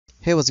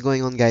Hey, what's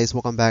going on, guys?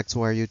 Welcome back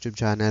to our YouTube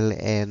channel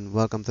and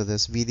welcome to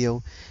this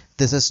video.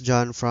 This is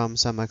John from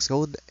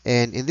xemacscode,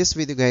 and in this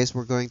video, guys,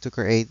 we're going to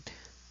create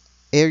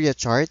area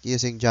chart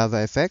using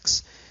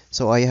JavaFX.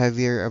 So I have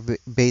here a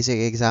basic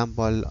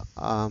example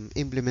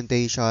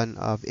implementation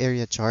of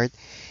area chart,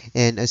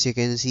 and as you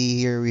can see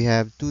here, we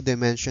have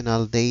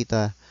two-dimensional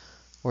data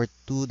or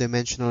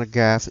two-dimensional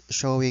graph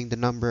showing the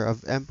number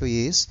of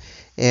employees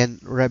and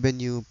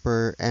revenue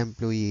per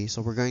employee.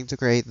 So we're going to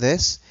create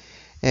this.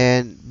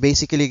 And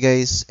basically,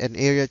 guys, an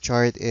area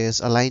chart is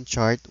a line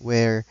chart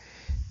where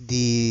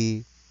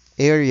the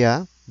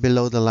area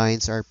below the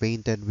lines are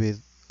painted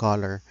with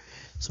color.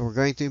 So we're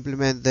going to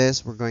implement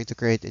this. We're going to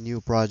create a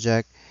new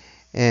project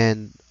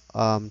and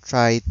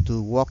try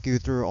to walk you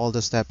through all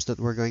the steps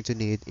that we're going to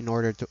need in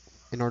order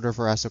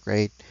for us to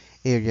create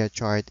area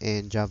chart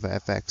in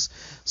JavaFX.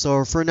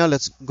 So for now,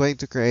 let's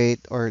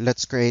create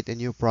a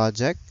new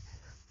project.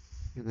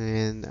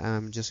 And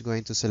I'm just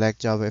going to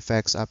select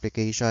JavaFX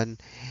application,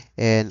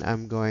 and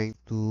I'm going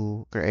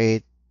to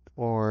create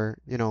or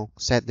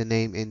set the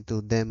name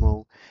into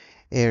demo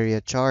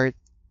area chart,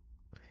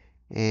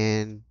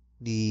 and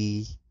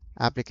the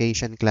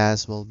application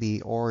class will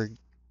be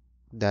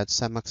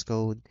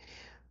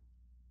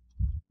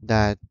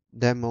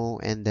org.xemacscode.demo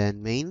and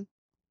then main.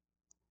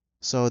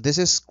 So this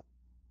is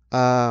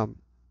um,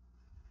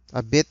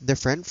 a bit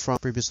different from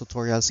previous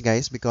tutorials,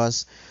 guys,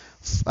 because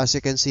as you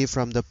can see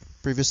from the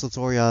previous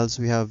tutorials,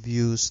 we have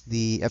used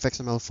the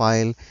fxml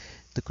file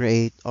to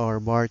create our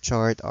bar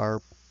chart, our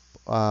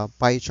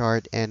pie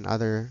chart, and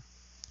other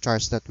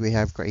charts that we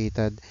have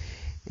created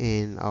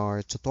in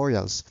our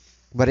tutorials.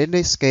 But in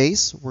this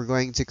case, we're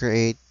going to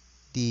create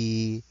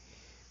the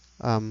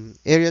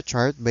area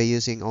chart by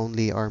using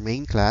only our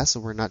main class. So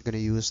we're not going to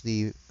use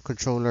the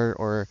controller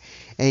or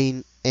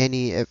any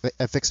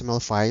fxml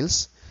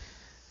files.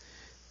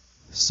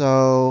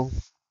 So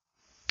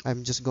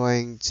I'm just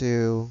going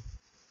to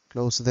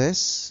close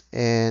this,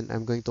 and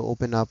I'm going to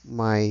open up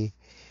my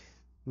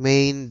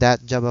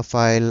main.java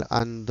file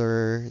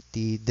under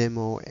the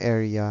demo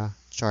area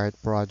chart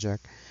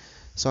project.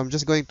 So I'm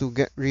just going to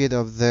get rid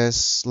of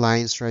this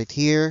lines right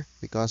here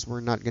because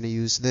we're not going to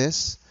use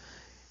this.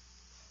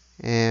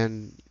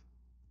 And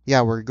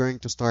yeah, we're going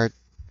to start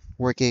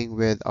working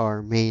with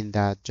our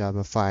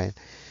main.java file.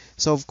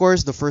 So of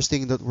course, the first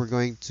thing that we're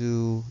going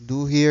to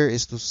do here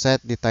is to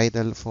set the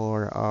title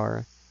for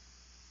our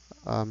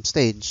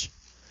stage.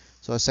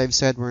 So as I've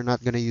said, we're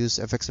not going to use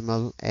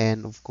fxml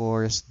and of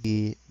course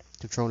the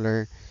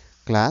controller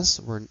class.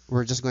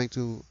 We're just going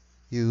to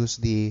use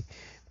the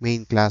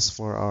main class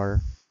for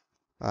our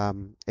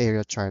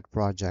area chart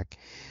project.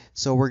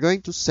 So we're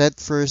going to set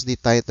first the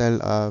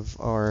title of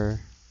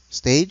our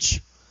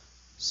stage.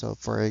 So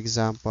for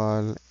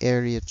example,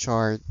 area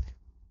chart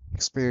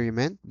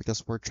experiment,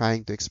 because we're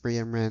trying to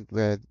experiment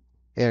with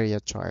area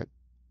chart.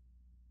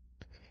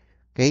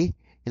 Okay,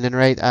 and then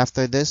right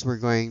after this, we're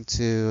going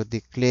to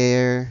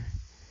declare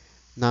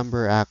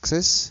number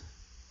axis,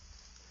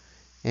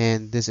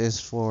 and this is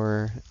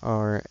for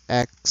our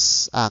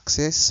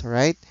x-axis,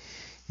 right?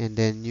 And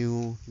then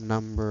new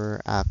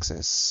number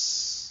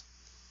axis.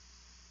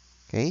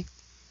 Okay,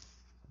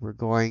 we're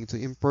going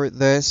to import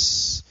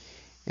this,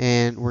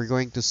 and we're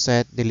going to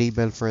set the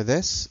label for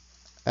this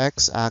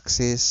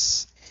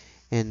x-axis,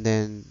 and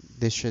then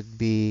this should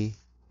be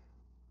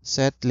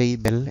set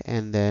label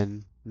and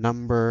then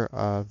number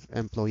of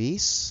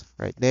employees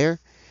right there.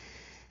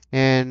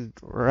 And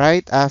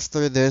right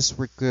after this,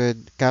 we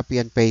could copy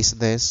and paste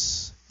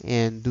this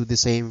and do the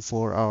same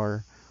for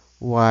our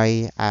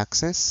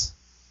y-axis.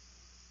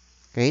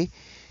 Okay,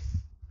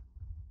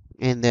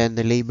 and then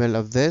the label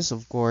of this,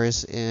 of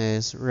course,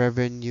 is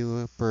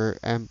revenue per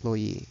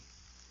employee.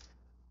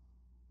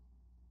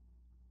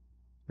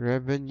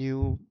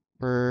 Revenue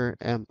per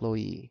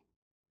employee.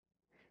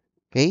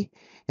 Okay,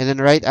 and then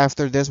right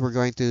after this, we're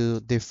going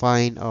to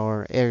define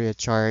our area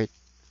chart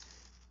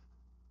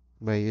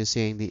by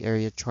using the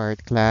area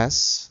chart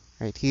class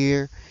right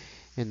here.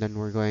 And then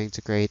we're going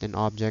to create an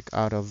object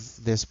out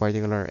of this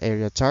particular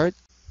area chart,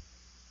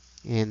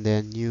 and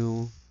then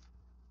new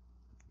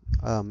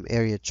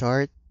area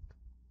chart,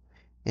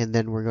 and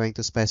then we're going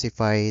to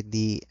specify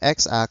the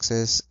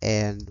x-axis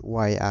and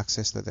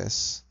y-axis to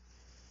this.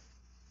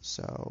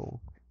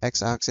 So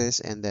x-axis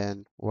and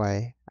then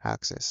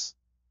y-axis.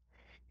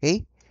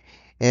 Okay,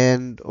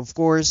 and of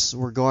course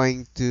we're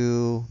going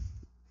to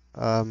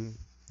um,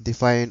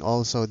 define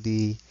also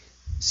the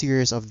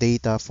series of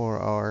data for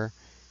our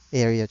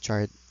area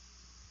chart.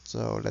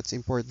 So let's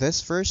import this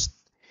first,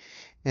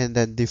 and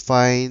then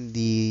define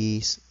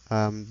the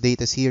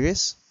data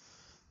series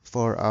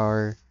for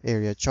our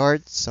area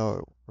chart.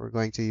 So we're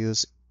going to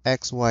use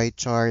XY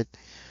chart,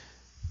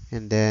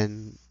 and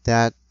then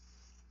that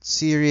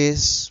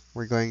series,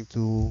 we're going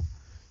to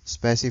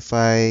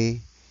specify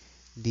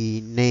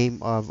the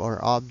name of our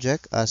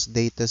object as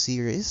data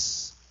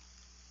series.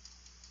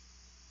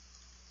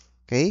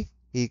 Okay,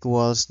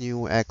 equals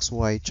new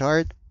XY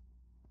chart,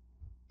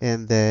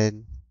 and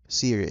then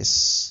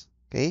series.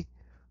 Okay,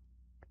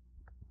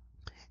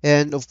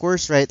 And of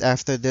course, right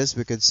after this,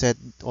 we could set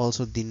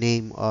also the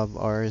name of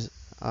our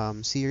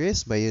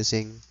series by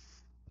using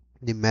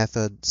the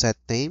method set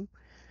name.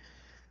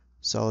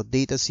 So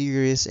data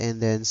series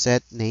and then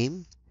set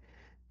name.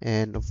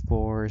 And of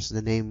course,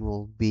 the name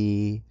will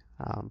be,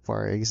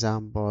 for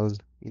example,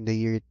 in the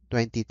year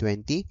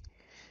 2020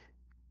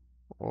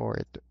 or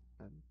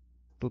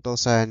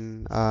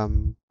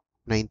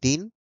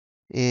 2019.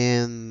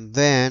 And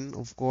then,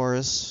 of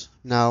course,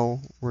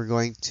 now we're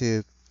going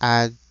to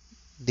add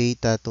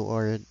data to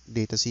our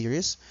data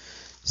series.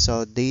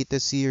 So data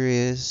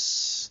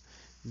series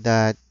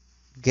that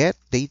get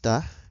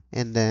data,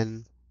 and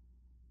then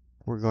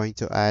we're going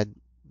to add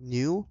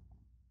new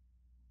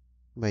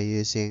by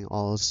using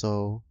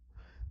also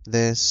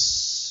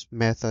this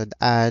method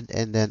add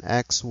and then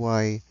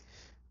xy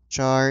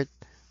chart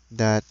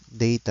that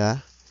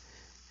data,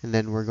 and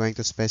then we're going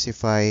to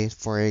specify,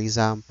 for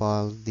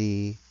example,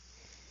 the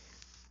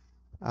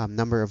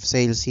number of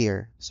sales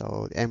here.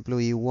 So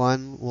employee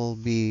 1 will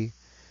be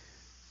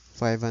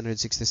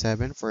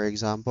 567, for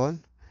example,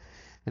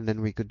 and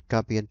then we could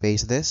copy and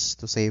paste this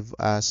to save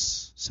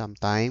us some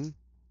time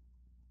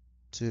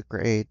to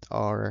create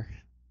our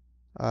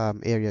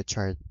area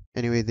chart.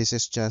 Anyway, this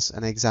is just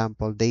an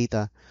example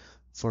data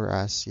for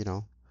us, you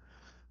know.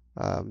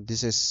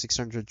 This is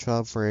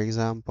 612, for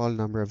example,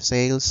 number of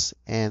sales,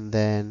 and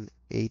then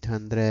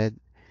 800,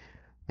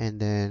 and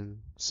then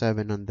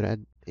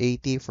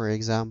 780, for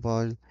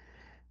example,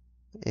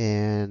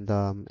 and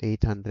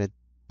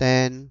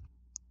 810,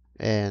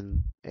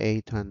 and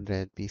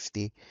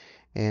 850.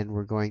 And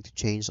we're going to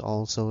change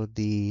also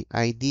the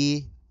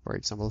ID, for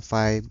example,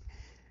 5,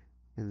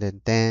 and then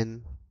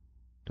 10,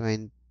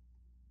 20,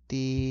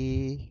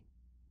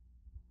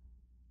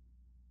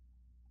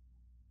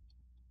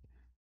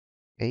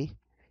 okay,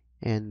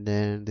 and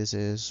then this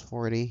is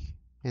 40,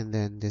 and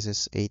then this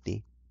is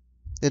 80.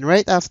 Then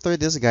right after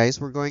this, guys,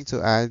 we're going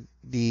to add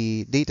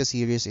the data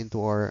series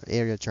into our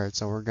area chart.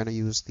 So we're going to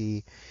use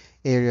the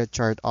area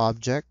chart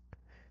object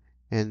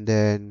and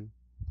then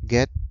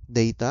get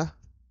data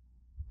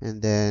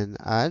and then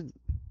add.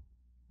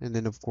 And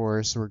then, of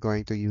course, we're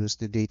going to use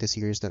the data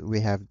series that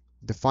we have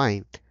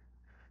defined.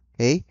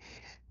 Okay.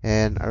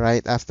 And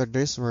right after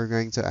this, we're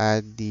going to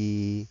add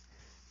the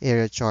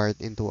area chart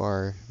into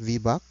our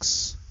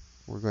VBox.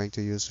 We're going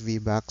to use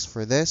VBox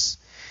for this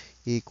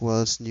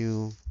equals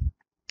new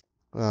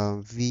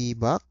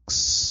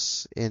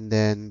VBox, and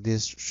then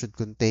this should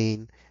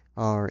contain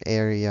our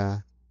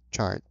area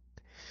chart.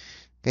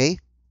 Okay,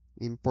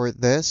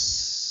 import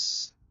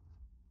this,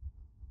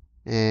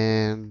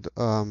 and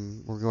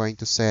we're going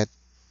to set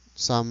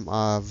some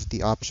of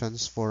the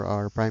options for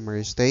our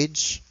primary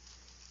stage,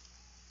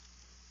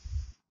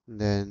 and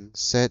then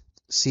set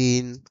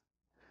scene,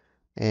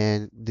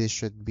 and this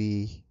should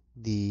be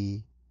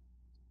the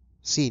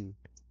scene.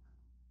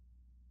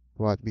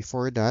 But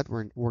before that,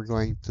 we're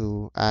going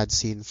to add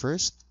scene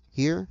first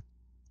here.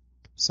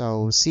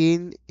 So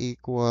scene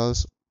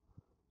equals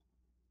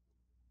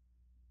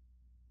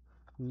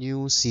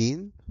new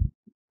scene,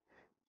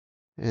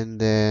 and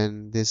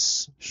then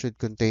this should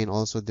contain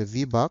also the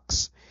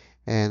VBox.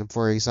 And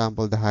for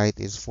example, the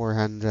height is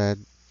 400,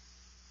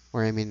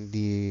 or I mean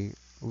the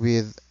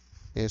width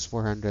is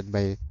 400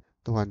 by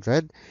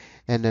 200.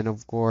 And then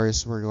of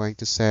course, we're going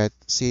to set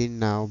scene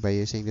now by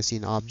using the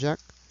scene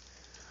object.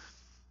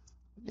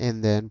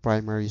 And then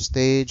primary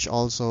stage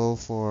also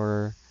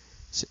for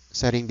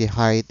setting the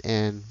height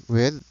and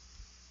width.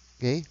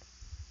 Okay,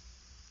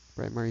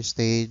 primary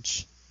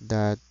stage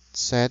that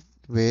set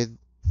width,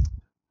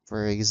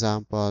 for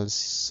example,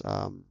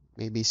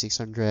 maybe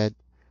 600,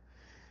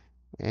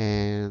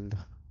 and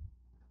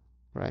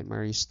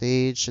primary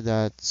stage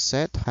that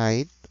set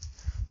height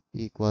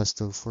equals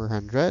to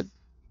 400.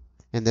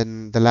 And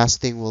then the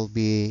last thing will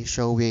be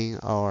showing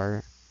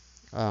our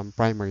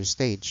primary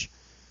stage.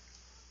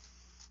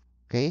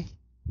 Okay,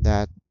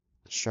 that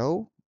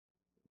show.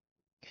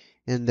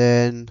 And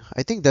then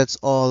I think that's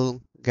all,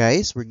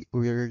 guys.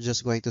 We're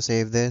just going to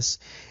save this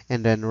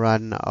and then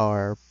run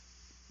our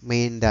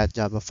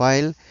main.java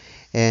file,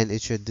 and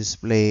it should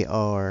display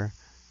our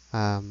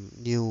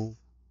new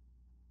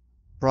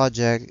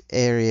project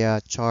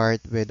area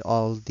chart with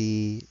all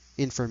the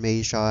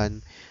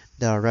information,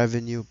 the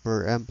revenue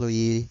per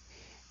employee,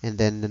 and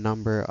then the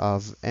number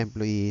of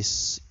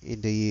employees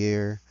in the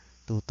year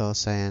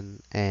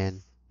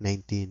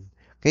 2019.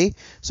 Okay,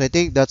 so I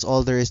think that's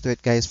all there is to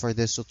it, guys, for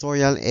this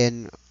tutorial.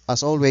 And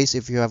as always,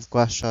 if you have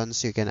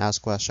questions, you can ask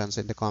questions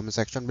in the comment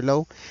section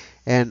below.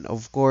 And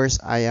of course,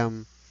 I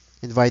am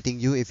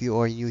inviting you, if you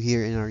are new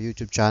here in our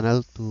YouTube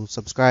channel, to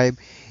subscribe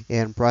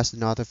and press the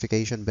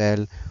notification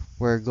bell.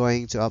 We're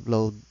going to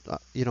upload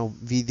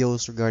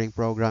videos regarding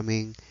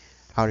programming,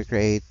 how to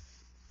create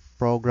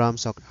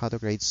programs, how to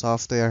create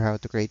software, how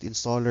to create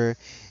installer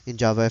in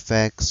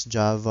JavaFX,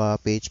 Java,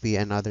 PHP,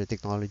 and other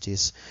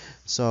technologies.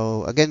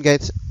 So again,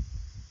 guys,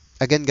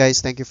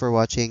 thank you for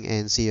watching,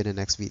 and see you in the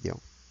next video.